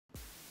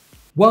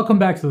Welcome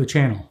back to the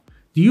channel.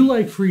 Do you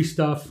like free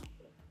stuff?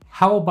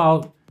 How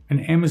about an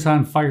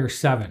Amazon Fire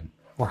 7?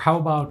 Or how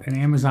about an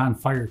Amazon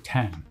Fire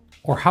 10?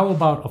 Or how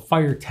about a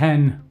Fire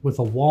 10 with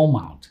a wall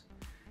mount?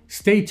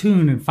 Stay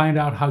tuned and find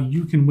out how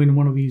you can win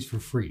one of these for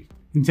free.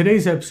 In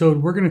today's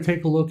episode, we're going to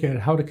take a look at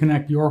how to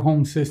connect your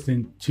home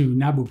assistant to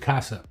Nabu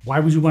Casa.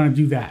 Why would you want to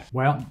do that?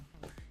 Well,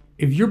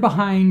 if you're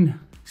behind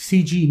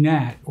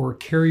CG-NAT or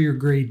carrier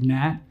grade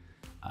NAT,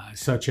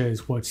 such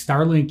as what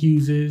Starlink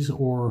uses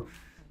or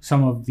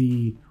some of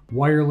the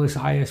wireless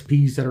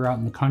ISPs that are out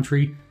in the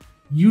country,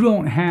 you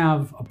don't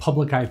have a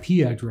public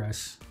IP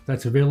address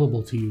that's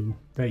available to you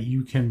that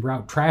you can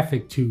route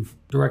traffic to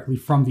directly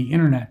from the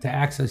internet to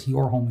access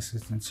your home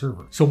assistant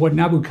server. So what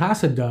Nabu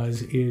Casa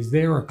does is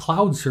they're a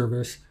cloud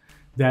service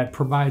that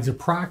provides a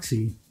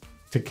proxy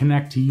to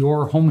connect to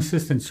your home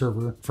assistant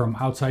server from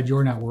outside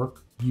your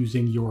network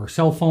using your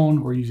cell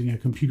phone or using a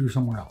computer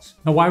somewhere else.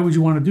 Now, why would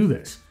you want to do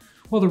this?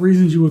 Well, the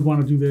reasons you would want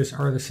to do this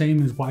are the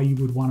same as why you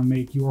would want to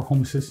make your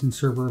home assistant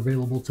server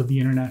available to the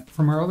internet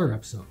from our other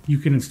episode. You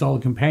can install a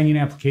companion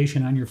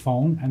application on your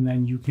phone, and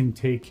then you can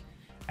take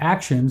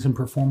actions and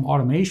perform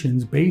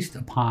automations based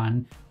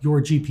upon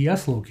your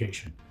GPS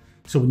location.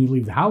 So when you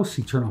leave the house,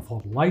 you turn off all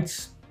the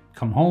lights,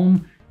 come home,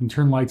 you can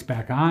turn lights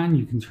back on,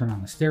 you can turn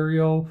on the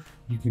stereo,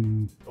 you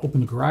can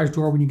open the garage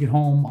door when you get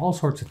home, all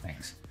sorts of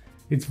things.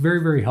 It's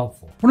very, very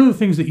helpful. One of the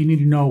things that you need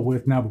to know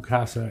with Nabu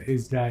Casa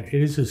is that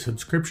it is a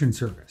subscription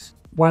service.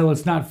 While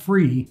it's not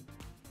free,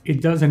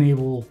 it does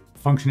enable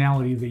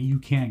functionality that you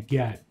can't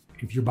get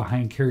if you're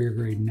behind carrier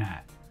grade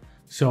NAT.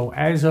 So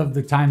as of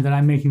the time that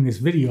I'm making this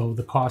video,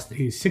 the cost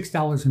is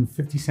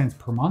 $6.50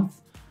 per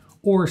month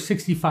or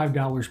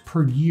 $65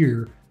 per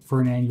year for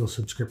an annual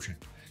subscription.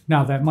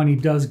 Now that money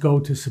does go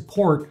to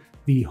support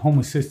the home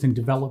assistant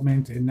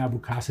development and Nabu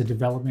Casa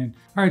development.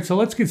 All right, so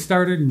let's get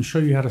started and show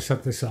you how to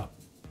set this up.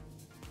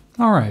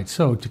 All right,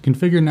 so to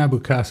configure Nabu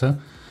Casa,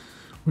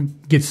 we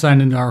get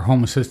signed into our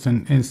Home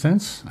Assistant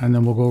instance, and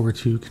then we'll go over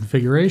to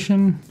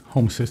Configuration,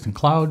 Home Assistant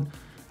Cloud,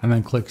 and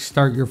then click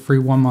Start Your Free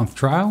 1-Month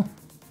Trial.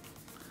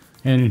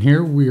 And in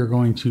here, we are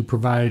going to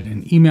provide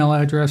an email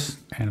address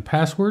and a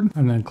password,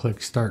 and then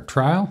click Start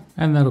Trial,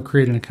 and that'll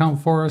create an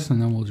account for us,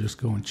 and then we'll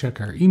just go and check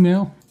our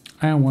email.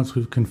 And once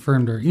we've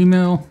confirmed our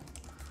email,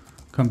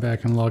 come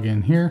back and log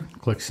in here,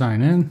 click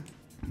Sign In,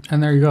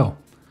 and there you go.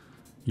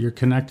 You're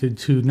connected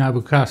to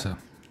Nabu Casa.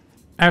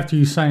 After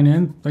you sign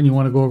in, then you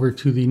want to go over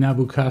to the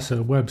Nabu Casa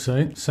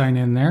website, sign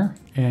in there,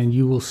 and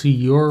you will see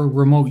your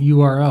remote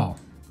URL.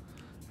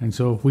 And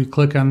so if we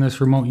click on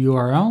this remote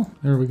URL,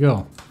 there we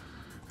go.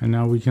 And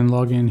now we can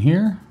log in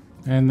here,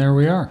 and there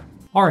we are.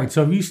 All right,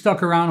 so if you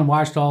stuck around and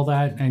watched all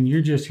that, and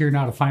you're just here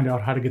now to find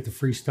out how to get the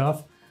free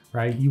stuff,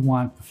 right? You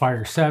want the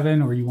Fire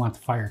 7 or you want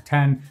the Fire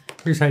 10,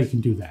 here's how you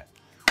can do that.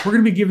 We're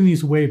going to be giving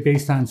these away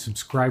based on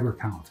subscriber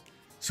count.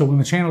 So when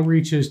the channel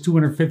reaches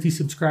 250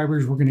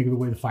 subscribers, we're going to give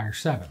away the Fire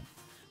 7.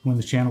 When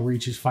the channel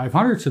reaches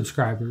 500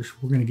 subscribers,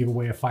 we're going to give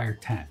away a Fire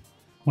 10.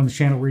 When the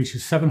channel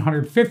reaches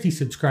 750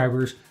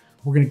 subscribers,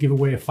 we're going to give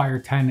away a Fire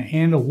 10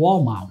 and a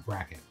wall mount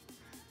bracket.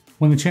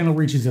 When the channel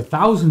reaches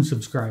 1,000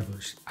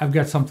 subscribers, I've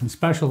got something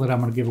special that I'm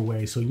going to give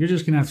away, so you're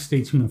just going to have to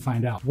stay tuned and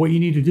find out. What you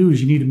need to do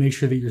is you need to make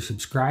sure that you're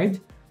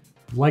subscribed,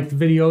 like the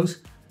videos,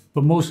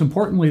 but most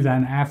importantly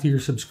then, after you're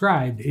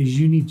subscribed, is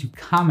you need to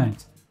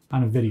comment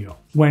on a video.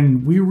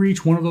 When we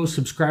reach one of those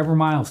subscriber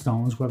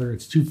milestones, whether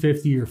it's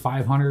 250 or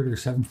 500 or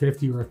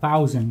 750 or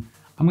 1,000,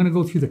 I'm going to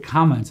go through the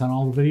comments on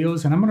all the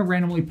videos, and I'm going to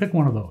randomly pick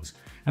one of those.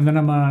 And then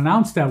I'm going to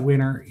announce that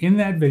winner in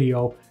that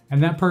video,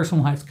 and that person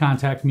will have to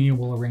contact me and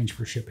we'll arrange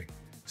for shipping.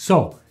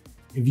 So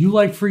if you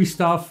like free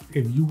stuff,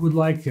 if you would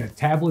like a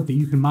tablet that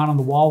you can mount on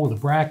the wall with a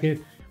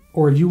bracket,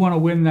 or if you want to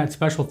win that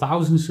special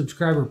 1,000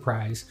 subscriber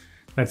prize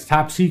that's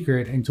top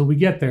secret until we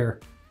get there,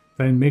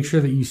 then make sure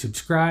that you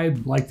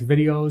subscribe, like the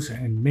videos,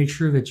 and make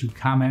sure that you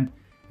comment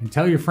and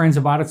tell your friends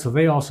about it so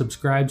they all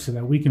subscribe so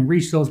that we can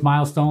reach those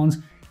milestones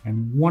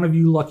and one of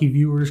you lucky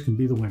viewers can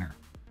be the winner.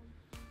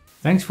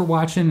 Thanks for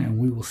watching, and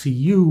we will see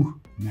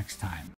you next time.